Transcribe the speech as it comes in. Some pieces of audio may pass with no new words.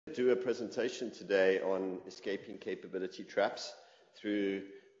Do a presentation today on escaping capability traps through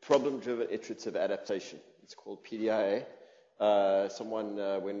problem-driven iterative adaptation. It's called PDIA.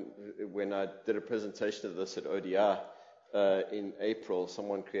 When I did a presentation of this at ODI in April,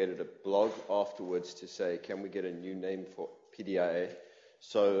 someone created a blog afterwards to say, can we get a new name for PDIA?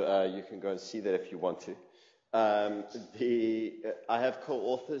 So you can go and see that if you want to. I have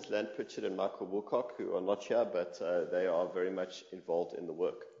co-authors, Len Pritchard and Michael Wilcock, who are not here, but they are very much involved in the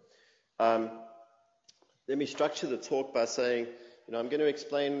work. Let me structure the talk by saying, I'm going to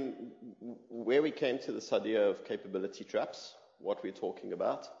explain where we came to this idea of capability traps, what we're talking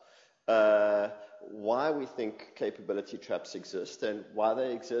about, why we think capability traps exist, and why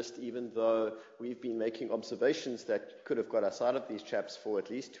they exist even though we've been making observations that could have got us out of these traps for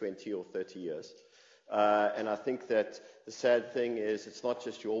at least 20 or 30 years. And I think that the sad thing is it's not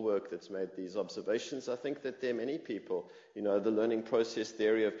just your work that's made these observations. I think that there are many people, the learning process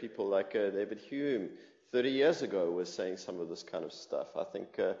theory of people like David Hume 30 years ago was saying some of this kind of stuff. I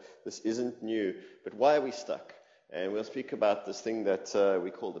think this isn't new, but why are we stuck? And we'll speak about this thing that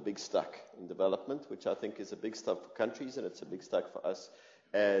we call the big stuck in development, which I think is a big stuck for countries, and it's a big stuck for us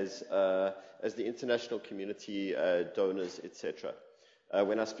as the international community, donors, etc.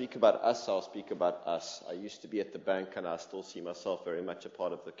 When I speak about us, I'll speak about us. I used to be at the bank, and I still see myself very much a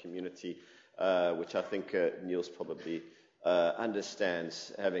part of the community, which I think Niels probably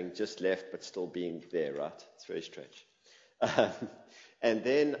understands, having just left but still being there, right? It's very strange. And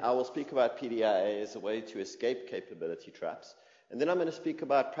then I will speak about PDIA as a way to escape capability traps. And then I'm going to speak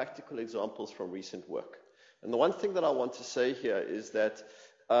about practical examples from recent work. And the one thing that I want to say here is that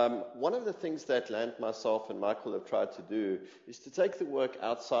one of the things that Lant, myself, and Michael have tried to do is to take the work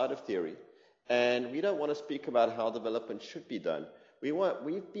outside of theory. And we don't want to speak about how development should be done.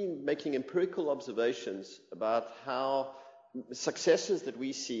 We've been making empirical observations about how successes that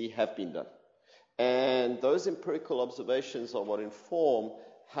we see have been done. And those empirical observations are what inform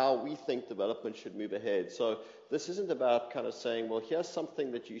how we think development should move ahead. So this isn't about kind of saying, well, here's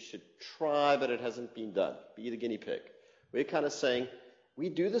something that you should try, but it hasn't been done. Be the guinea pig. We're kind of saying, we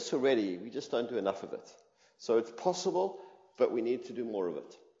do this already, we just don't do enough of it. So it's possible, but we need to do more of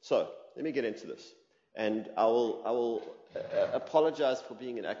it. So let me get into this. And I will apologize for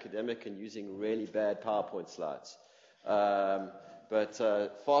being an academic and using really bad PowerPoint slides. But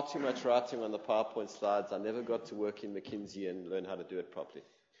far too much writing on the PowerPoint slides. I never got to work in McKinsey and learn how to do it properly.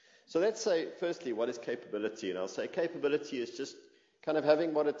 So let's say, firstly, what is capability? And I'll say capability is just kind of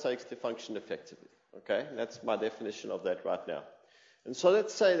having what it takes to function effectively. Okay? And that's my definition of that right now. And so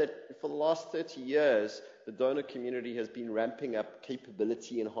let's say that for the last 30 years, the donor community has been ramping up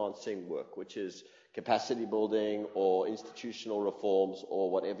capability-enhancing work, which is capacity building or institutional reforms or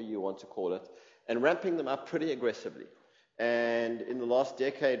whatever you want to call it, and ramping them up pretty aggressively. And in the last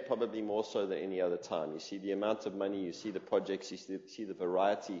decade, probably more so than any other time. You see the amount of money, you see the projects, you see the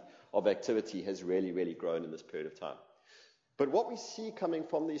variety of activity has really, really grown in this period of time. But what we see coming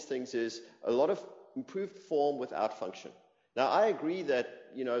from these things is a lot of improved form without function. Now, I agree that,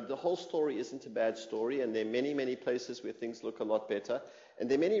 the whole story isn't a bad story, and there are many, many places where things look a lot better. And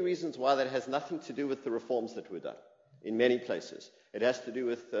there are many reasons why that has nothing to do with the reforms that were done in many places. It has to do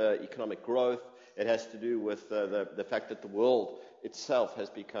with economic growth. It has to do with the fact that the world itself has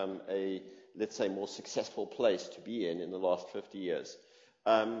become a, let's say, more successful place to be in the last 50 years.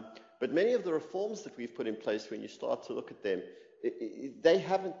 But many of the reforms that we've put in place, when you start to look at them, they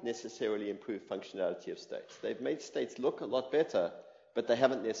haven't necessarily improved functionality of states. They've made states look a lot better, but they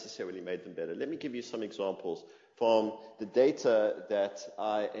haven't necessarily made them better. Let me give you some examples from the data that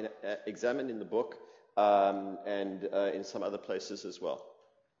I examined in the book and in some other places as well.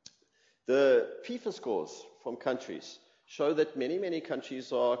 The FIFA scores from countries show that many, many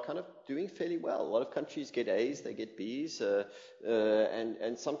countries are kind of doing fairly well. A lot of countries get A's, they get B's,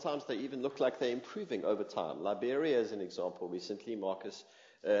 and sometimes they even look like they're improving over time. Liberia is an example. Recently, Marcus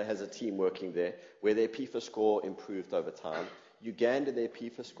has a team working there where their FIFA score improved over time. Uganda, their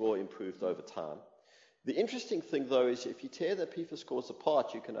FIFA score improved over time. The interesting thing, though, is if you tear the FIFA scores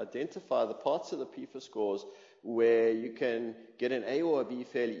apart, you can identify the parts of the FIFA scores where you can get an A or a B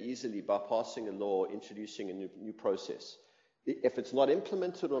fairly easily by passing a law or introducing a new process. If it's not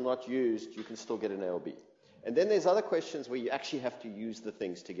implemented or not used, you can still get an A or B. And then there's other questions where you actually have to use the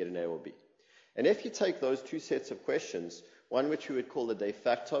things to get an A or B. And if you take those two sets of questions, one which we would call the de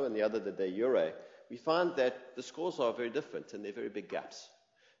facto and the other the de jure, we find that the scores are very different and there are very big gaps.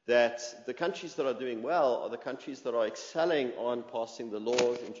 That the countries that are doing well are the countries that are excelling on passing the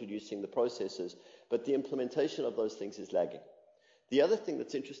laws, introducing the processes, but the implementation of those things is lagging. The other thing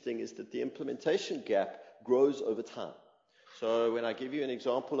that's interesting is that the implementation gap grows over time. So when I give you an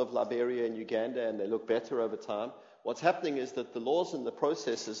example of Liberia and Uganda and they look better over time, what's happening is that the laws and the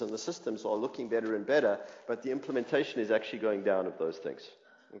processes and the systems are looking better and better, but the implementation is actually going down of those things.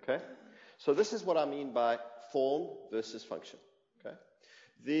 Okay? So this is what I mean by form versus function. Okay?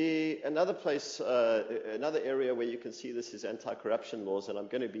 Another area where you can see this is anti-corruption laws, and I'm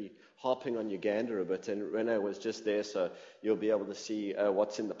going to be harping on Uganda a bit, and Rene was just there, so you'll be able to see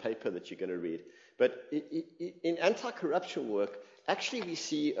what's in the paper that you're going to read. But in anti-corruption work, actually we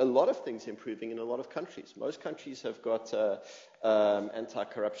see a lot of things improving in a lot of countries. Most countries have got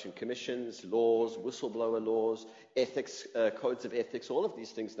anti-corruption commissions, laws, whistleblower laws, ethics, codes of ethics, all of these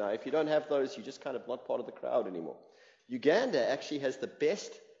things now. If you don't have those, you're just kind of not part of the crowd anymore. Uganda actually has the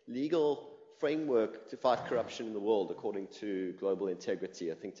best legal framework to fight corruption in the world, according to Global Integrity,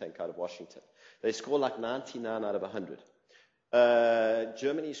 a think tank out of Washington. They score like 99 out of 100.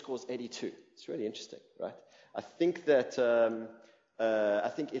 Germany scores 82. It's really interesting, right? I think that I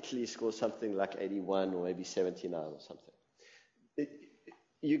think Italy scores something like 81 or maybe 79 or something.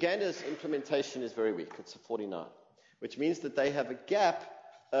 Uganda's implementation is very weak. It's a 49, which means that they have a gap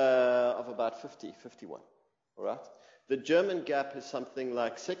of about 50, 51. All right? The German gap is something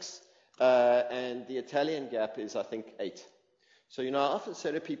like 6, and the Italian gap is, I think, 8. So, I often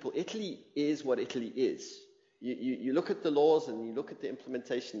say to people, Italy is what Italy is. You look at the laws and you look at the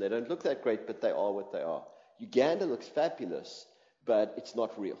implementation. They don't look that great, but they are what they are. Uganda looks fabulous, but it's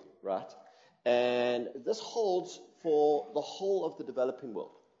not real, right? And this holds for the whole of the developing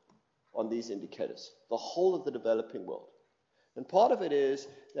world on these indicators, the whole of the developing world. And part of it is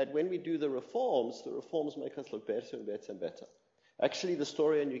that when we do the reforms make us look better and better and better. Actually, the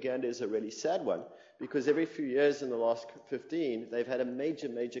story in Uganda is a really sad one, because every few years in the last 15, they've had a major,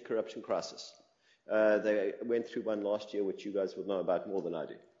 major corruption crisis. They went through one last year, which you guys would know about more than I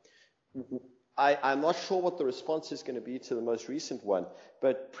do. I'm not sure what the response is going to be to the most recent one,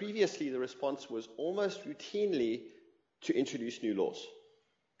 but previously the response was almost routinely to introduce new laws.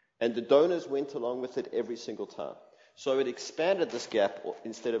 And the donors went along with it every single time. So it expanded this gap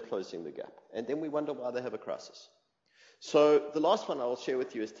instead of closing the gap. And then we wonder why they have a crisis. So the last one I will share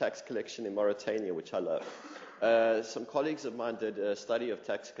with you is tax collection in Mauritania, which I love. Some colleagues of mine did a study of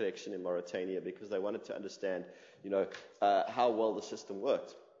tax collection in Mauritania because they wanted to understand, how well the system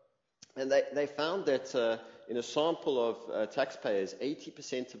worked. And they found that in a sample of taxpayers,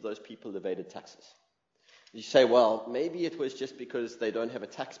 80% of those people evaded taxes. You say, well, maybe it was just because they don't have a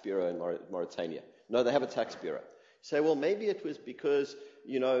tax bureau in Mauritania. No, they have a tax bureau. You say, well, maybe it was because,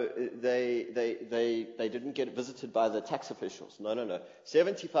 they didn't get visited by the tax officials. No.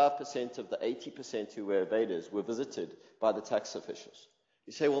 75% of the 80% who were evaders were visited by the tax officials.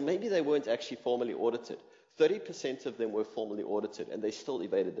 You say, well, maybe they weren't actually formally audited. 30% of them were formally audited, and they still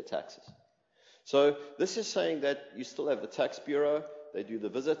evaded the taxes. So this is saying that you still have the tax bureau, they do the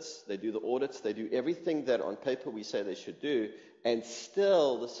visits, they do the audits, they do everything that on paper we say they should do, and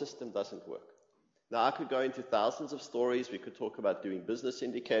still the system doesn't work. Now, I could go into thousands of stories. We could talk about doing business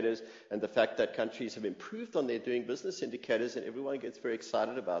indicators and the fact that countries have improved on their doing business indicators, and everyone gets very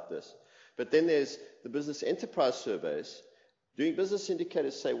excited about this. But then there's the business enterprise surveys. Doing business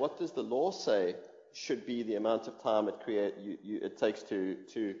indicators say, what does the law say should be the amount of time it takes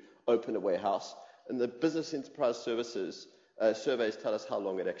to open a warehouse? And the business enterprise surveys tell us how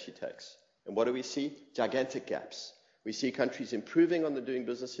long it actually takes. And what do we see? Gigantic gaps. We see countries improving on the doing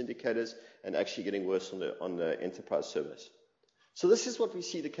business indicators and actually getting worse on the enterprise surveys. So this is what we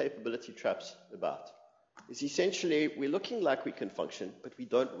see the capability traps about. It's essentially we're looking like we can function, but we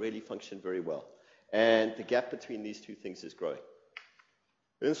don't really function very well. And the gap between these two things is growing.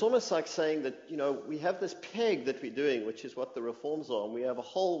 And it's almost like saying that, we have this peg that we're doing, which is what the reforms are, and we have a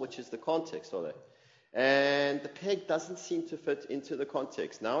hole, which is the context of it. And the peg doesn't seem to fit into the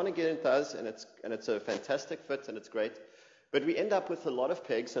context. Now and again it does, and it's a fantastic fit, and it's great. But we end up with a lot of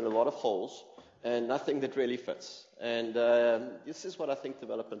pegs and a lot of holes, and nothing that really fits. And this is what I think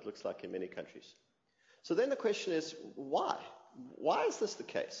development looks like in many countries. So then the question is, why? Why is this the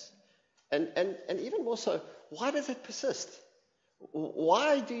case? And even more so, why does it persist?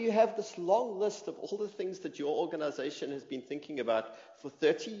 Why do you have this long list of all the things that your organization has been thinking about for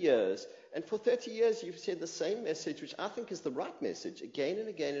 30 years? And for 30 years, you've said the same message, which I think is the right message, again and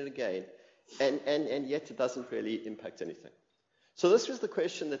again and again, and yet it doesn't really impact anything. So this was the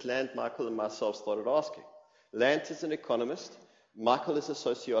question that Lant, Michael, and myself started asking. Lant is an economist, Michael is a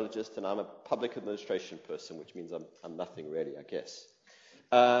sociologist, and I'm a public administration person, which means I'm nothing really, I guess.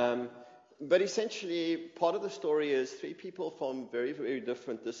 But essentially, part of the story is 3 people from very, very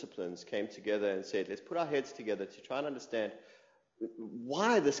different disciplines came together and said, let's put our heads together to try and understand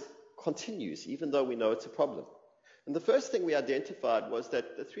why this continues, even though we know it's a problem. And the first thing we identified was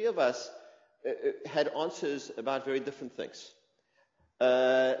that the three of us had answers about very different things.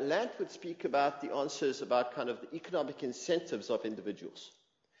 Lant would speak about the answers about kind of the economic incentives of individuals.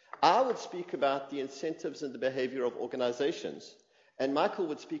 I would speak about the incentives and the behavior of organizations. And Michael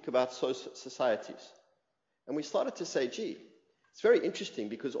would speak about societies. And we started to say, gee, it's very interesting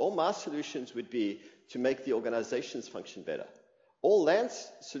because all my solutions would be to make the organizations function better. All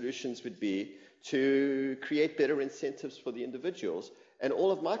Lant's solutions would be to create better incentives for the individuals. And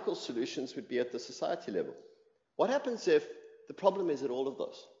all of Michael's solutions would be at the society level. What happens if the problem is at all of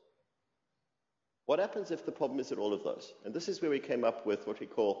those? What happens if the problem is at all of those? And this is where we came up with what we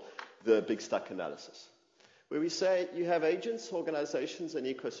call the big stuck analysis, where we say you have agents, organizations, and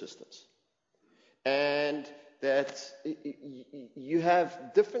ecosystems. And that you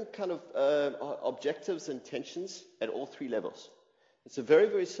have different kind of objectives and tensions at all three levels. It's a very,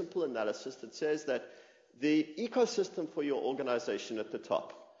 very simple analysis that says that the ecosystem for your organization at the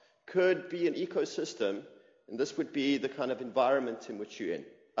top could be an ecosystem, and this would be the kind of environment in which you're in.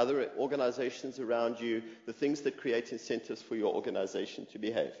 Other organizations around you, the things that create incentives for your organization to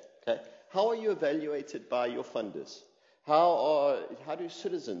behave. Okay? How are you evaluated by your funders? How do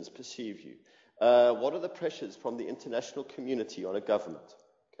citizens perceive you? What are the pressures from the international community on a government?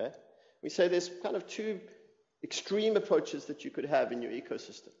 Okay? We say there's kind of two extreme approaches that you could have in your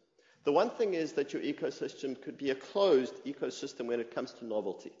ecosystem. The one thing is that your ecosystem could be a closed ecosystem when it comes to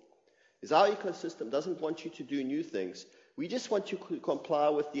novelty. Is our ecosystem doesn't want you to do new things. We just want you to comply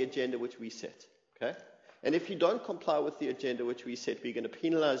with the agenda which we set. Okay? And if you don't comply with the agenda which we set, we're going to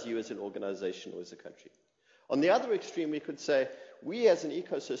penalize you as an organization or as a country. On the other extreme, we could say, we as an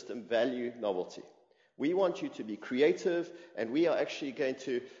ecosystem value novelty. We want you to be creative, and we are actually going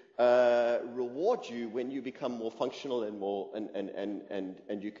to reward you when you become more functional and more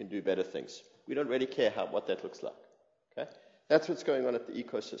and you can do better things. We don't really care what that looks like. Okay? That's what's going on at the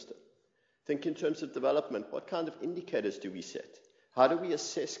ecosystem. Think in terms of development. What kind of indicators do we set? How do we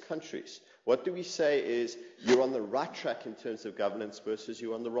assess countries? What do we say is you're on the right track in terms of governance versus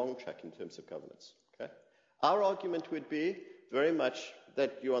you're on the wrong track in terms of governance? Okay? Our argument would be very much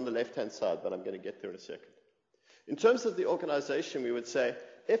that you're on the left-hand side, but I'm going to get there in a second. In terms of the organization, we would say,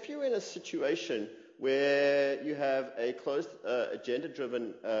 if you're in a situation where you have a closed,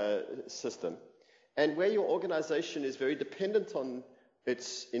 agenda-driven system, and where your organization is very dependent on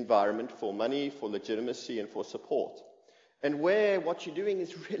its environment for money, for legitimacy, and for support, and where what you're doing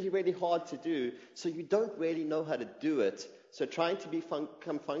is really, really hard to do, so you don't really know how to do it, so trying to become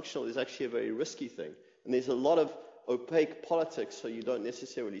functional is actually a very risky thing, and there's a lot of opaque politics, so you don't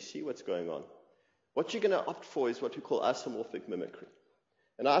necessarily see what's going on. What you're going to opt for is what we call isomorphic mimicry.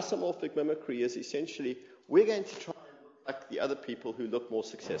 And isomorphic mimicry is essentially, we're going to try and look like the other people who look more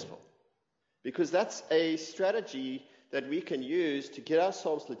successful. Because that's a strategy that we can use to get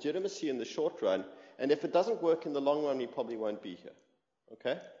ourselves legitimacy in the short run, and if it doesn't work in the long run, we probably won't be here.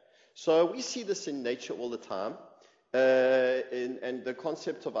 Okay? So we see this in nature all the time, and the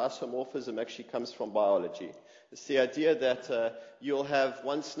concept of isomorphism actually comes from biology. It's the idea that you'll have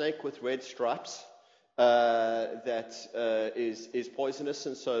one snake with red stripes, that is poisonous,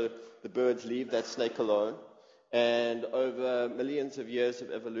 and so the birds leave that snake alone. And over millions of years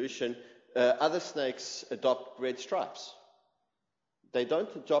of evolution, other snakes adopt red stripes. They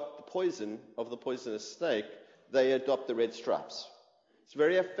don't adopt the poison of the poisonous snake, they adopt the red stripes. It's a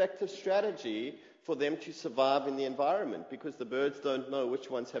very effective strategy for them to survive in the environment because the birds don't know which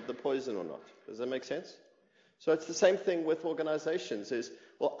ones have the poison or not. Does that make sense? So it's the same thing with organizations is,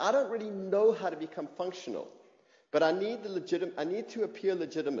 well, I don't really know how to become functional, but I need to appear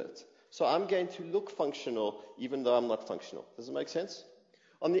legitimate. So I'm going to look functional even though I'm not functional. Does it make sense?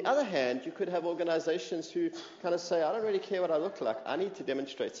 On the other hand, you could have organizations who kind of say, I don't really care what I look like. I need to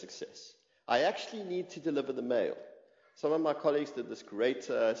demonstrate success. I actually need to deliver the mail. Some of my colleagues did this great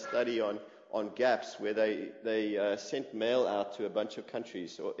study on gaps where they sent mail out to a bunch of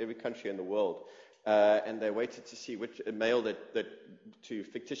countries, or every country in the world, and they waited to see which mail that to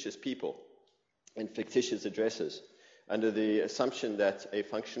fictitious people and fictitious addresses, under the assumption that a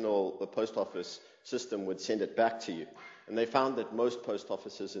functional post office system would send it back to you. And they found that most post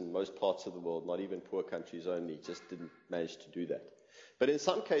offices in most parts of the world, not even poor countries only, just didn't manage to do that. But in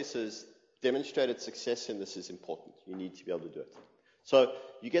some cases, demonstrated success in this is important. You need to be able to do it. So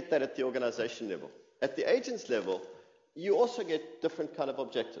you get that at the organization level. At the agents level, you also get different kind of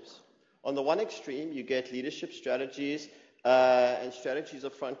objectives. On the one extreme, you get leadership strategies and strategies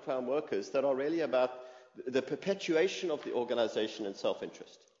of frontline workers that are really about the perpetuation of the organization and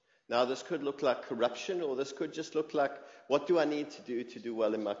self-interest. Now, this could look like corruption, or this could just look like, what do I need to do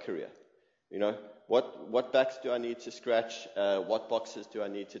well in my career? You know, what backs do I need to scratch? What boxes do I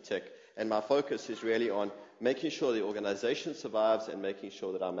need to tick? And my focus is really on making sure the organization survives and making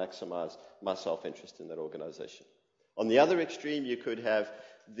sure that I maximize my self-interest in that organization. On the other extreme, you could have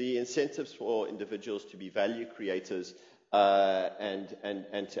the incentives for individuals to be value creators and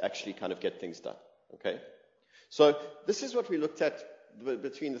to actually kind of get things done. Okay? So this is what we looked at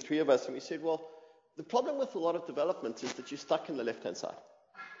between the three of us, and we said, well, the problem with a lot of development is that you're stuck in the left-hand side.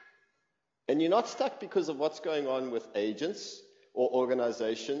 And you're not stuck because of what's going on with agents or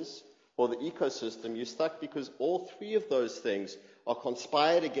organizations or the ecosystem. You're stuck because all three of those things are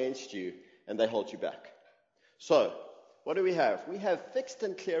conspired against you and they hold you back. So what do we have? We have fixed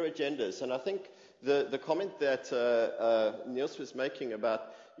and clear agendas. And I think the comment that Niels was making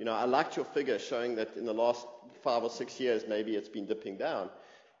about, you know, I liked your figure showing that in the last 5 or 6 years, maybe it's been dipping down.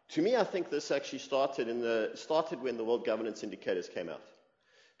 To me, I think this actually started when the World Governance Indicators came out.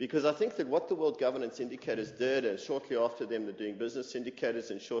 Because I think that what the World Governance Indicators did, and shortly after them the Doing Business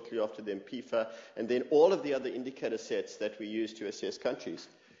Indicators, and shortly after them PIFA, and then all of the other indicator sets that we use to assess countries,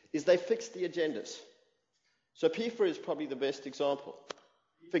 is they fixed the agendas. So PIFA is probably the best example.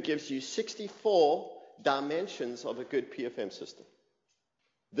 PIFA gives you 64 dimensions of a good PFM system.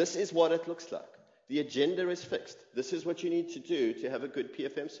 This is what it looks like. The agenda is fixed. This is what you need to do to have a good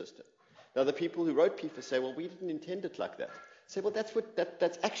PFM system. Now, the people who wrote PIFA say, well, we didn't intend it like that. Say, well,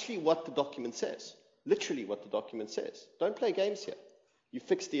 that's actually what the document says. Literally what the document says. Don't play games here. You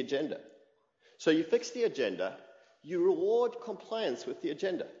fix the agenda. So you fix the agenda. You reward compliance with the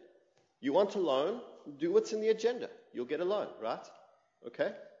agenda. You want a loan? Do what's in the agenda. You'll get a loan, right?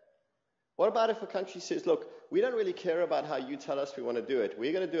 Okay? What about if a country says, look, we don't really care about how you tell us we want to do it.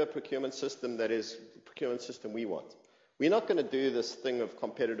 We're going to do a procurement system that is the procurement system we want. We're not going to do this thing of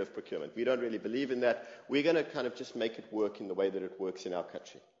competitive procurement. We don't really believe in that. We're going to kind of just make it work in the way that it works in our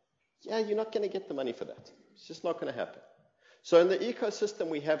country. Yeah, you're not going to get the money for that. It's just not going to happen. So in the ecosystem,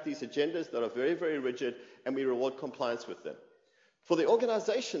 we have these agendas that are very, very rigid, and we reward compliance with them. For the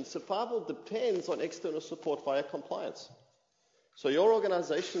organization, survival depends on external support via compliance. So your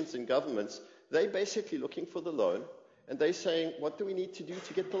organizations and governments, they're basically looking for the loan, and they're saying, what do we need to do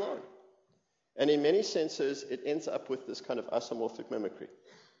to get the loan? And in many senses, it ends up with this kind of isomorphic mimicry.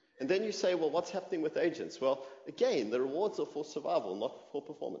 And then you say, well, what's happening with agents? Well, again, the rewards are for survival, not for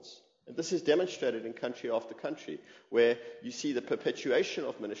performance. And this is demonstrated in country after country, where you see the perpetuation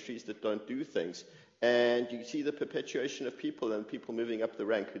of ministries that don't do things, and you see the perpetuation of people and people moving up the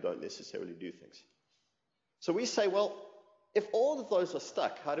rank who don't necessarily do things. So we say, well, if all of those are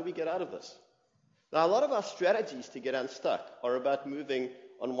stuck, how do we get out of this? Now, a lot of our strategies to get unstuck are about moving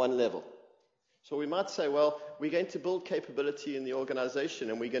on one level. So we might say, well, we're going to build capability in the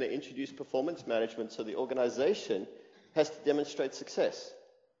organization and we're going to introduce performance management so the organization has to demonstrate success.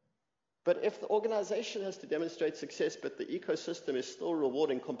 But if the organization has to demonstrate success but the ecosystem is still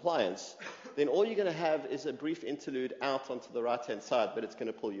rewarding compliance, then all you're going to have is a brief interlude out onto the right-hand side, but it's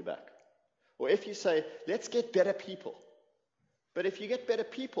going to pull you back. Or if you say, let's get better people. But if you get better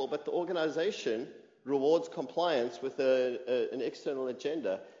people but the organization rewards compliance with an external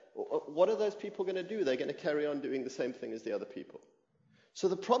agenda, what are those people going to do? They're going to carry on doing the same thing as the other people. So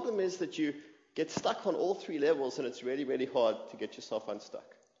the problem is that you get stuck on all three levels and it's really, really hard to get yourself unstuck.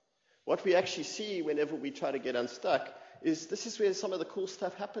 What we actually see whenever we try to get unstuck is this is where some of the cool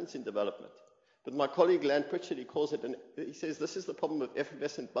stuff happens in development. But my colleague Lan Pritchard, he calls it, and he says this is the problem of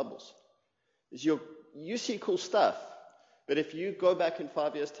effervescent bubbles. Is you see cool stuff, but if you go back in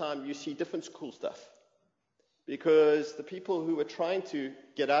 5 years' time, you see different cool stuff. Because the people who were trying to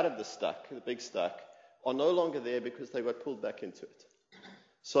get out of the stuck, the big stuck, are no longer there because they got pulled back into it.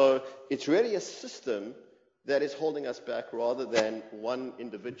 So it's really a system that is holding us back rather than one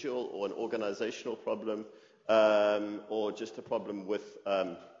individual or an organizational problem or just a problem with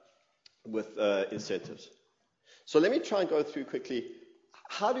incentives. So let me try and go through quickly.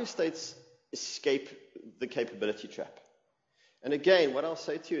 How do states escape the capability trap? And again, what I'll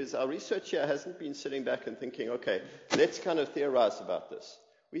say to you is our research here hasn't been sitting back and thinking, okay, let's kind of theorize about this.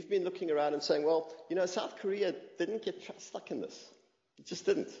 We've been looking around and saying, well, you know, South Korea didn't get stuck in this. It just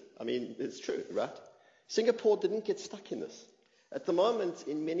didn't. I mean, it's true, right? Singapore didn't get stuck in this. At the moment,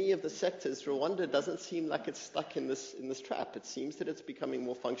 in many of the sectors, Rwanda doesn't seem like it's stuck in this trap. It seems that it's becoming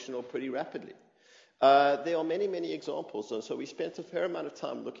more functional pretty rapidly. There are many, many examples, and so we spent a fair amount of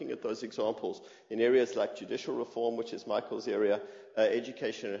time looking at those examples in areas like judicial reform, which is Michael's area,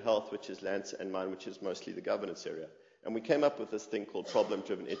 education and health, which is Lance, and mine, which is mostly the governance area. And we came up with this thing called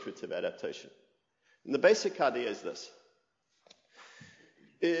problem-driven iterative adaptation. And the basic idea is this,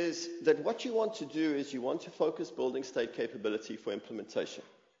 is that what you want to do is you want to focus building state capability for implementation.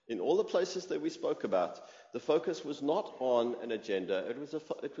 In all the places that we spoke about, the focus was not on an agenda, it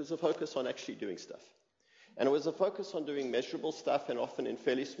was a focus on actually doing stuff. And it was a focus on doing measurable stuff, and often in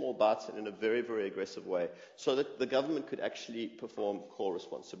fairly small bites and in a very, very aggressive way, so that the government could actually perform core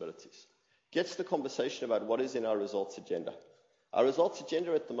responsibilities. Gets the conversation about what is in our results agenda. Our results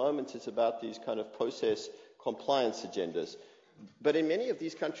agenda at the moment is about these kind of process compliance agendas. But in many of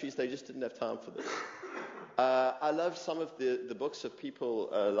these countries, they just didn't have time for this. I love some of the books of people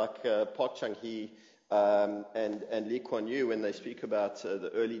like Park Chung-hee and Lee Kuan Yew when they speak about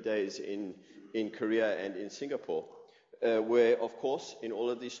the early days in Korea and in Singapore, where, of course, in all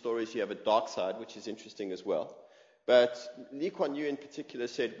of these stories, you have a dark side, which is interesting as well. But Lee Kuan Yew in particular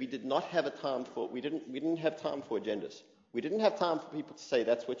said we didn't have time for agendas. We didn't have time for people to say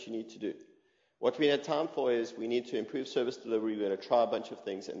that's what you need to do. What we had time for is we need to improve service delivery, we're going to try a bunch of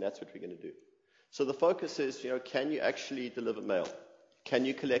things, and that's what we're going to do. So the focus is, can you actually deliver mail? Can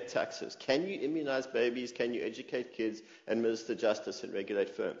you collect taxes? Can you immunize babies? Can you educate kids and administer justice and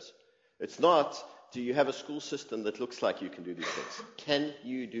regulate firms? It's not, do you have a school system that looks like you can do these things? Can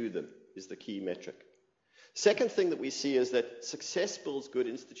you do them is the key metric. Second thing that we see is that success builds good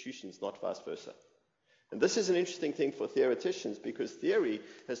institutions, not vice versa. And this is an interesting thing for theoreticians because theory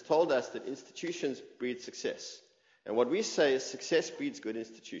has told us that institutions breed success. And what we say is success breeds good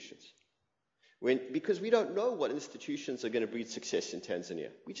institutions. Because we don't know what institutions are going to breed success in Tanzania.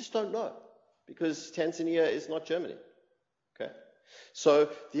 We just don't know. Because Tanzania is not Germany. Okay? So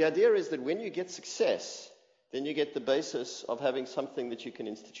the idea is that when you get success, then you get the basis of having something that you can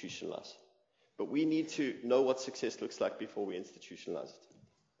institutionalize. But we need to know what success looks like before we institutionalize it.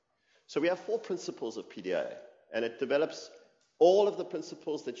 So we have 4 principles of PDIA, and it develops all of the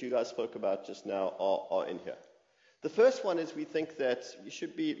principles that you guys spoke about just now are in here. The first one is we think that you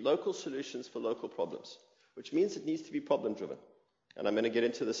should be local solutions for local problems, which means it needs to be problem-driven. And I'm going to get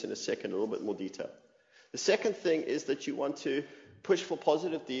into this in a second, a little bit more detail. The second thing is that you want to push for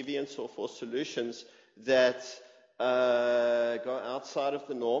positive deviance or for solutions that go outside of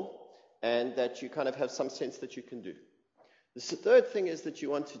the norm and that you kind of have some sense that you can do. The third thing is that you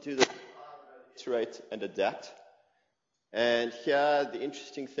want to do the iterate and adapt. And here, the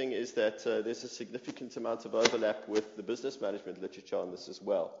interesting thing is that there's a significant amount of overlap with the business management literature on this as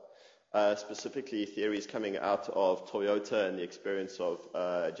well. Specifically, theories coming out of Toyota and the experience of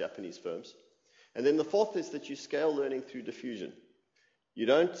Japanese firms. And then the fourth is that you scale learning through diffusion. You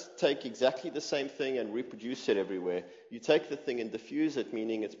don't take exactly the same thing and reproduce it everywhere. You take the thing and diffuse it,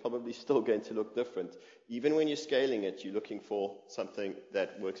 meaning it's probably still going to look different. Even when you're scaling it, you're looking for something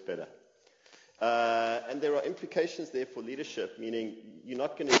that works better. And there are implications there for leadership, meaning you're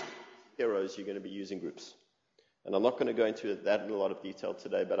not going to use heroes, you're going to be using groups. And I'm not going to go into that in a lot of detail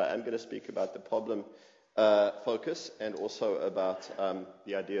today, but I am going to speak about the problem focus and also about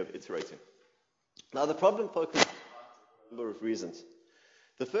the idea of iterating. Now, the problem focus for a number of reasons.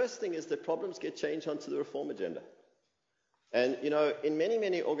 The first thing is that problems get changed onto the reform agenda. And, in many,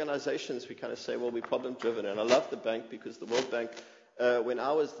 many organizations, we kind of say, well, we're problem-driven. And I love the bank because the World Bank, when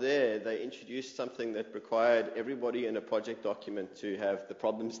I was there, they introduced something that required everybody in a project document to have the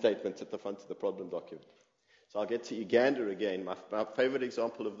problem statement at the front of the problem document. So I'll get to Uganda again. My favorite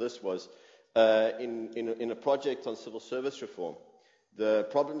example of this was in a project on civil service reform. The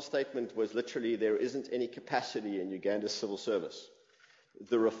problem statement was literally, there isn't any capacity in Uganda's civil service.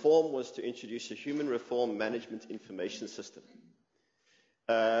 The reform was to introduce a human reform management information system.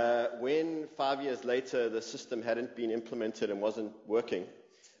 When 5 years later the system hadn't been implemented and wasn't working,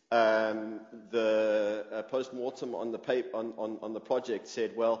 the post-mortem on the project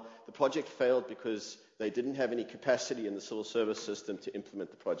said, well, the project failed because they didn't have any capacity in the civil service system to implement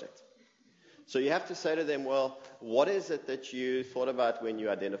the project. So you have to say to them, well, what is it that you thought about when you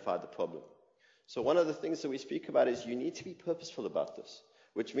identified the problem? So one of the things that we speak about is you need to be purposeful about this,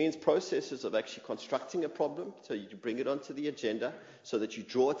 which means processes of actually constructing a problem, so you bring it onto the agenda, so that you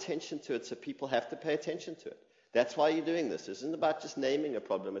draw attention to it, so people have to pay attention to it. That's why you're doing this. This isn't about just naming a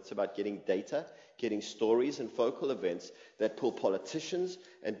problem. It's about getting data, getting stories and focal events that pull politicians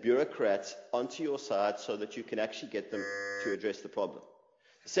and bureaucrats onto your side so that you can actually get them to address the problem.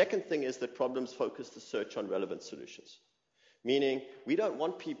 The second thing is that problems focus the search on relevant solutions. Meaning, we don't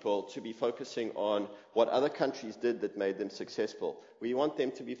want people to be focusing on what other countries did that made them successful. We want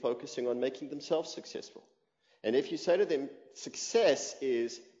them to be focusing on making themselves successful. And if you say to them, success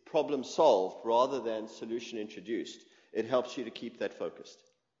is problem solved rather than solution introduced, it helps you to keep that focused.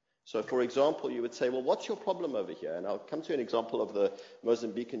 So, for example, you would say, well, what's your problem over here? And I'll come to an example of the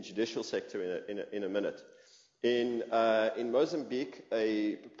Mozambican judicial sector in a minute. In Mozambique,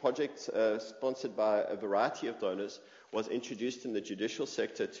 a project sponsored by a variety of donors was introduced in the judicial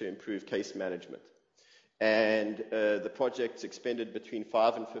sector to improve case management. And the project expended between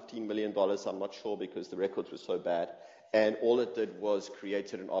 $5 and $15 million, I'm not sure because the records were so bad. And all it did was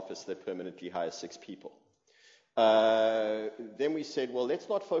created an office that permanently hires 6 people. Then we said, well, let's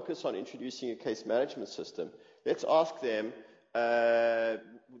not focus on introducing a case management system. Let's ask them,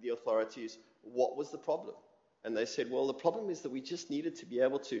 the authorities, what was the problem? And they said, well, the problem is that we just needed to be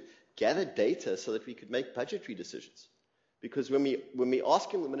able to gather data so that we could make budgetary decisions. Because when we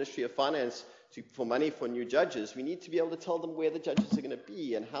asking the Ministry of Finance for money for new judges, we need to be able to tell them where the judges are going to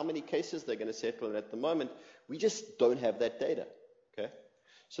be and how many cases they're going to settle. And at the moment, we just don't have that data. Okay?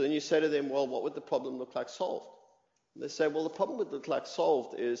 So then you say to them, well, what would the problem look like solved? And they say, well, the problem would look like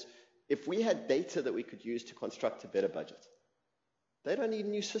solved is if we had data that we could use to construct a better budget. They don't need a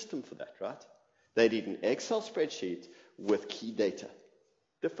new system for that, right? They need an Excel spreadsheet with key data.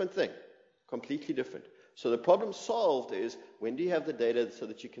 Different thing. Completely different. So the problem solved is when do you have the data so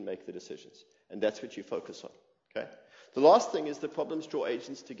that you can make the decisions? And that's what you focus on. Okay? The last thing is the problems draw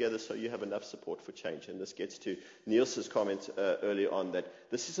agents together so you have enough support for change. And this gets to Niels's comment earlier on that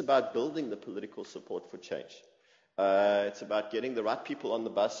this is about building the political support for change. It's about getting the right people on the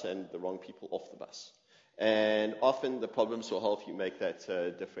bus and the wrong people off the bus. And often the problems will help you make that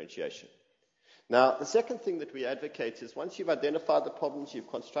differentiation. Now, the second thing that we advocate is once you've identified the problems, you've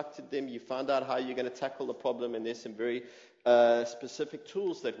constructed them, you found out how you're going to tackle the problem, and there's some very specific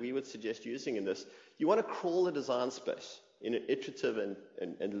tools that we would suggest using in this, you want to crawl the design space in an iterative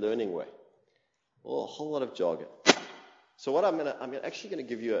and learning way. Oh, a whole lot of jargon. So what I'm actually going to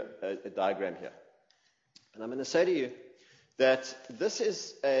give you a diagram here. And I'm going to say to you that this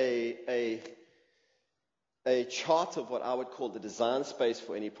is a chart of what I would call the design space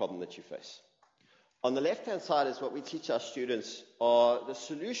for any problem that you face. On the left-hand side is what we teach our students are the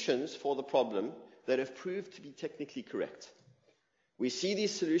solutions for the problem that have proved to be technically correct. We see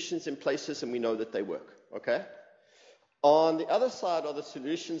these solutions in places and we know that they work, okay? On the other side are the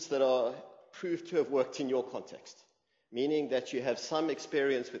solutions that are proved to have worked in your context, meaning that you have some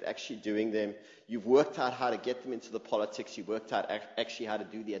experience with actually doing them. You've worked out how to get them into the politics. You've worked out actually how to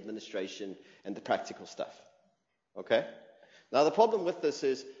do the administration and the practical stuff, okay? Now, the problem with this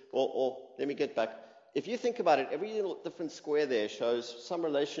is, or let me get back. If you think about it, every little different square there shows some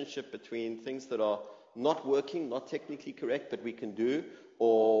relationship between things that are not working, not technically correct, but we can do,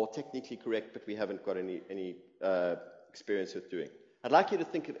 or technically correct, but we haven't got any experience with doing. I'd like you to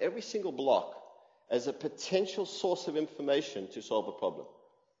think of every single block as a potential source of information to solve a problem.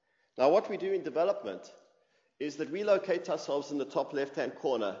 Now, what we do in development is that we locate ourselves in the top left-hand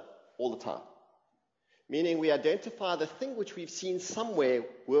corner all the time. Meaning we identify the thing which we've seen somewhere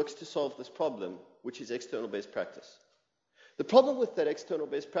works to solve this problem, which is external best practice. The problem with that external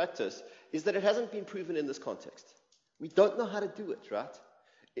best practice is that it hasn't been proven in this context. We don't know how to do it, right?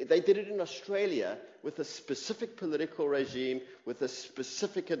 They did it in Australia with a specific political regime, with a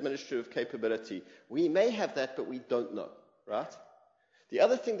specific administrative capability. We may have that, but we don't know, right? The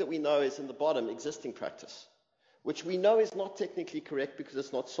other thing that we know is in the bottom, existing practice, which we know is not technically correct because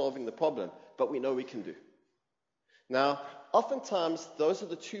it's not solving the problem, but we know we can do. Now, oftentimes, those are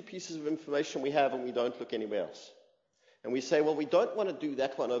the two pieces of information we have and we don't look anywhere else. And we say, well, we don't want to do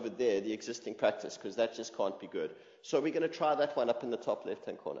that one over there, the existing practice, because that just can't be good. So we're going to try that one up in the top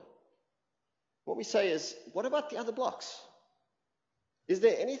left-hand corner. What we say is, what about the other blocks? Is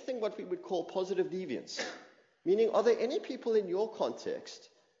there anything what we would call positive deviance? Meaning, are there any people in your context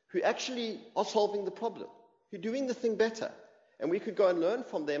who actually are solving the problem, who are doing the thing better? And we could go and learn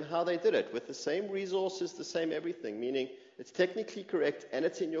from them how they did it with the same resources, the same everything, meaning it's technically correct and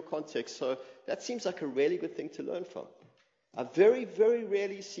it's in your context. So that seems like a really good thing to learn from. I very, very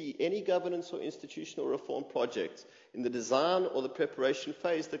rarely see any governance or institutional reform projects in the design or the preparation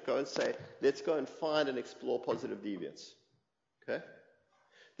phase that go and say, let's go and find and explore positive deviance. Okay?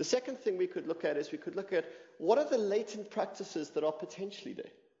 The second thing we could look at is we could look at what are the latent practices that are potentially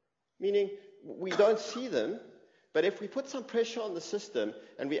there? Meaning we don't see them, but if we put some pressure on the system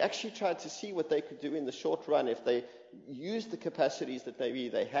and we actually tried to see what they could do in the short run, if they used the capacities that maybe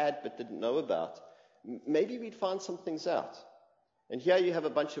they had but didn't know about, maybe we'd find some things out. And here you have a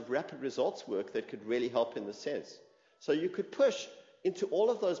bunch of rapid results work that could really help in this sense. So you could push into all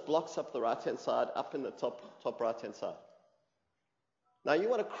of those blocks up the right-hand side, up in the top right-hand side. Now you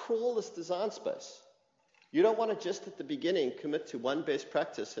want to crawl this design space. You don't want to just at the beginning commit to one best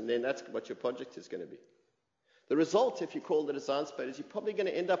practice and then that's what your project is going to be. The result, if you call the design space, is you're probably going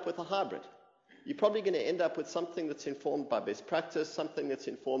to end up with a hybrid. You're probably going to end up with something that's informed by best practice, something that's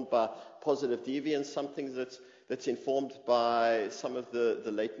informed by positive deviance, something that's informed by some of the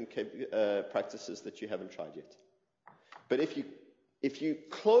latent practices that you haven't tried yet. But if you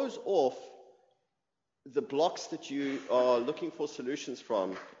close off the blocks that you are looking for solutions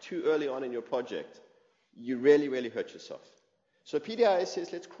from too early on in your project, you really, really hurt yourself. So PDIS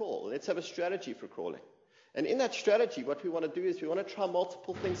says, let's crawl. Let's have a strategy for crawling. And in that strategy, what we want to do is we want to try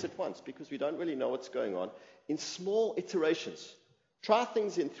multiple things at once because we don't really know what's going on. In small iterations, try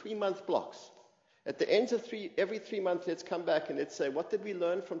things in 3-month blocks. At the end of every 3 months, let's come back and let's say, what did we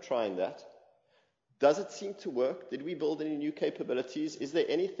learn from trying that? Does it seem to work? Did we build any new capabilities? Is there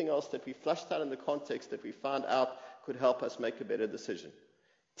anything else that we flushed out in the context that we found out could help us make a better decision?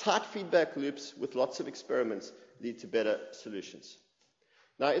 Tight feedback loops with lots of experiments lead to better solutions.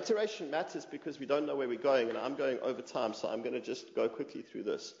 Now, iteration matters because we don't know where we're going, and I'm going over time, so I'm going to just go quickly through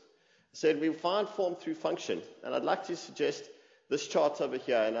this. I said we find form through function, and I'd like to suggest this chart over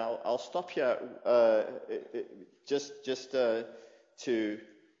here, and I'll stop here just to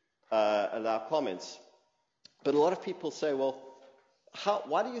allow comments. But a lot of people say, well,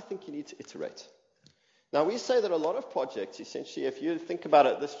 why do you think you need to iterate? Now, we say that a lot of projects, essentially, if you think about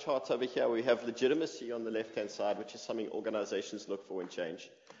it, this chart over here, we have legitimacy on the left-hand side, which is something organizations look for in change.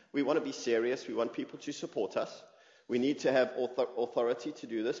 We want to be serious. We want people to support us. We need to have authority to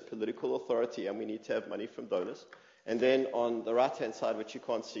do this, political authority, and we need to have money from donors. And then on the right-hand side, which you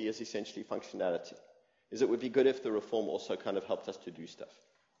can't see, is essentially functionality. It would be good if the reform also kind of helped us to do stuff.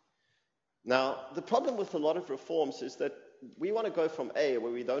 Now, the problem with a lot of reforms is that we want to go from A,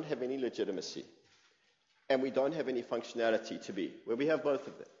 where we don't have any legitimacy, and we don't have any functionality, to B, where we have both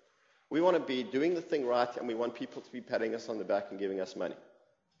of them. We want to be doing the thing right, and we want people to be patting us on the back and giving us money.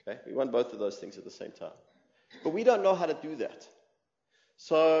 Okay? We want both of those things at the same time. But we don't know how to do that.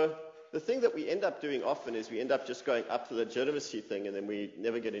 So the thing that we end up doing often is we end up just going up to the legitimacy thing, and then we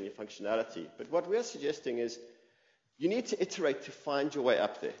never get any functionality. But what we're suggesting is you need to iterate to find your way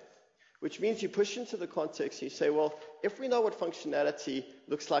up there, which means you push into the context and you say, well, if we know what functionality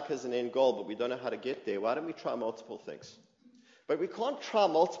looks like as an end goal, but we don't know how to get there, why don't we try multiple things? But we can't try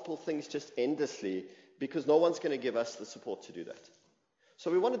multiple things just endlessly because no one's going to give us the support to do that. So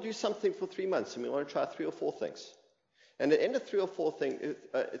we want to do something for 3 months, and we want to try 3 or 4 things. And at the end of 3 or 4 things,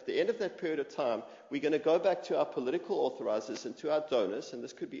 at the end of that period of time, we're going to go back to our political authorizers and to our donors, and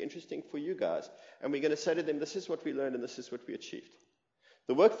this could be interesting for you guys, and we're going to say to them, this is what we learned and this is what we achieved.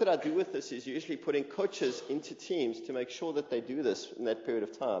 The work that I do with this is usually putting coaches into teams to make sure that they do this in that period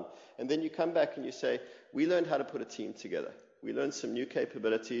of time. And then you come back and you say, we learned how to put a team together. We learned some new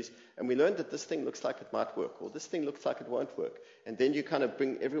capabilities, and we learned that this thing looks like it might work, or this thing looks like it won't work. And then you kind of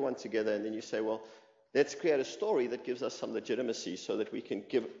bring everyone together, and then you say, well, let's create a story that gives us some legitimacy so that we can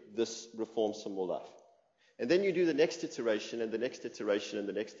give this reform some more life. And then you do the next iteration, and the next iteration, and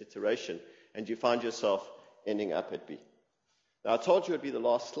the next iteration, and you find yourself ending up at B. Now, I told you it would be the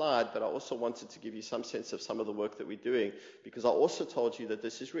last slide, but I also wanted to give you some sense of some of the work that we're doing, because I also told you that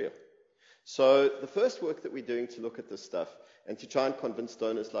this is real. So the first work that we're doing to look at this stuff and to try and convince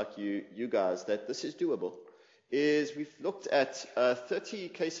donors like you guys that this is doable is we've looked at 30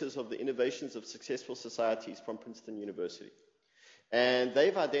 cases of the innovations of successful societies from Princeton University. And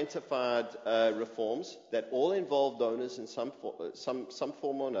they've identified reforms that all involve donors in some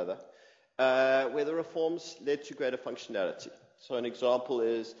form or another, where the reforms led to greater functionality. So an example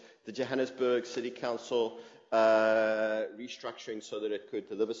is the Johannesburg City Council restructuring so that it could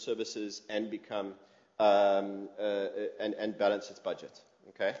deliver services and become and balance its budget.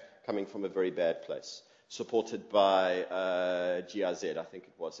 Okay, coming from a very bad place, supported by GIZ, I think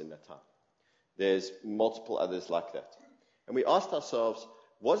it was in that time. There's multiple others like that, and we asked ourselves,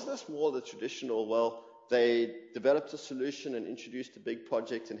 was this more the traditional? Well, they developed a solution and introduced a big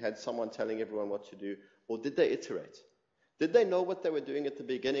project and had someone telling everyone what to do, or did they iterate? Did they know what they were doing at the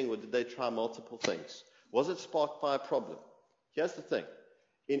beginning, or did they try multiple things? Was it sparked by a problem? Here's the thing.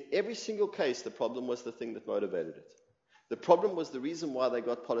 In every single case, the problem was the thing that motivated it. The problem was the reason why they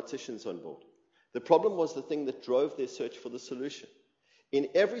got politicians on board. The problem was the thing that drove their search for the solution. In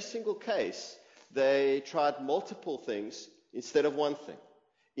every single case, they tried multiple things instead of one thing.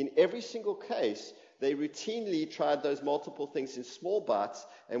 In every single case, they routinely tried those multiple things in small bites,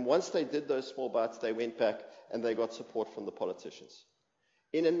 and once they did those small bites, they went back and they got support from the politicians.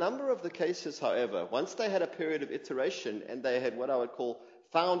 In a number of the cases, however, once they had a period of iteration and they had what I would call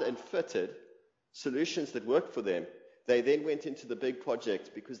found and fitted solutions that worked for them, they then went into the big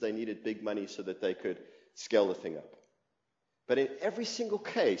project because they needed big money so that they could scale the thing up. But in every single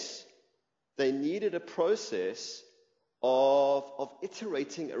case, they needed a process of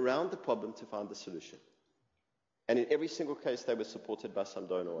iterating around the problem to find the solution. And in every single case, they were supported by some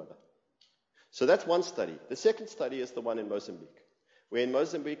donor or other. So that's one study. The second study is the one in Mozambique, where in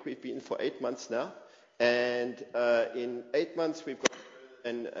Mozambique we've been for 8 months now, And in 8 months, we've got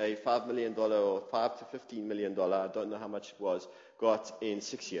a $5 million or $5 to $15 million, I don't know how much it was, got in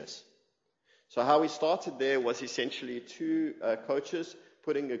 6 years. So how we started there was essentially two coaches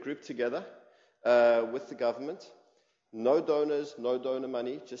putting a group together with the government. No donors, no donor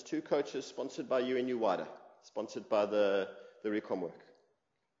money, just two coaches sponsored by UNU WIDA, sponsored by the Recon work.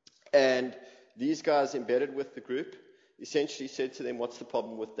 And these guys embedded with the group essentially said to them, what's the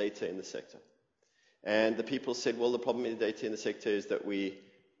problem with data in the sector? And the people said, well, the problem with data in the sector is that we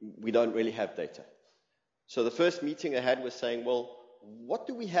don't really have data. So the first meeting I had was saying, well, what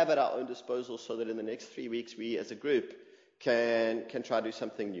do we have at our own disposal so that in the next 3 weeks we as a group can try to do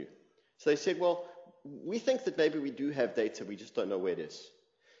something new? So they said, well, we think that maybe we do have data, we just don't know where it is.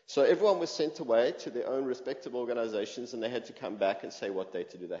 So everyone was sent away to their own respective organizations and they had to come back and say, what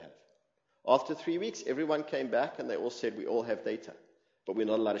data do they have? After 3 weeks, everyone came back and they all said, we all have data, but we're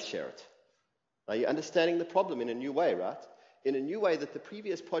not allowed to share it. Now you're understanding the problem in a new way, right? In a new way that the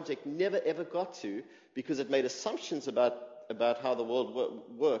previous project never ever got to because it made assumptions about how the world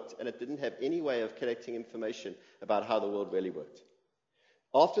worked and it didn't have any way of collecting information about how the world really worked.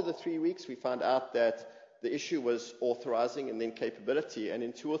 After the 3 weeks, we found out that the issue was authorizing and then capability, and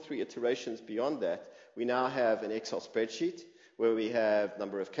in 2 or 3 iterations beyond that, we now have an Excel spreadsheet where we have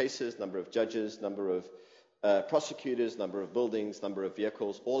number of cases, number of judges, number of prosecutors, number of buildings, number of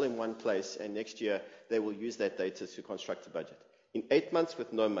vehicles, all in one place, and next year they will use that data to construct a budget. In 8 months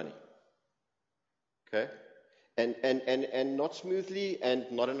with no money. Okay? And not smoothly and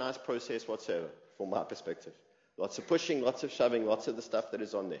not a nice process whatsoever, from my perspective. Lots of pushing, lots of shoving, lots of the stuff that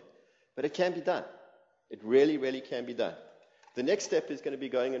is on there. But it can be done. It really, really can be done. The next step is going to be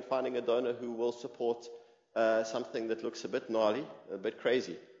going and finding a donor who will support something that looks a bit gnarly, a bit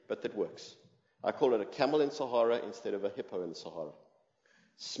crazy, but that works. I call it a camel in Sahara instead of a hippo in Sahara.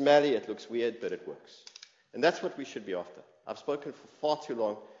 Smelly, it looks weird, but it works. And that's what we should be after. I've spoken for far too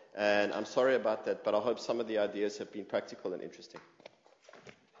long, and I'm sorry about that, but I hope some of the ideas have been practical and interesting.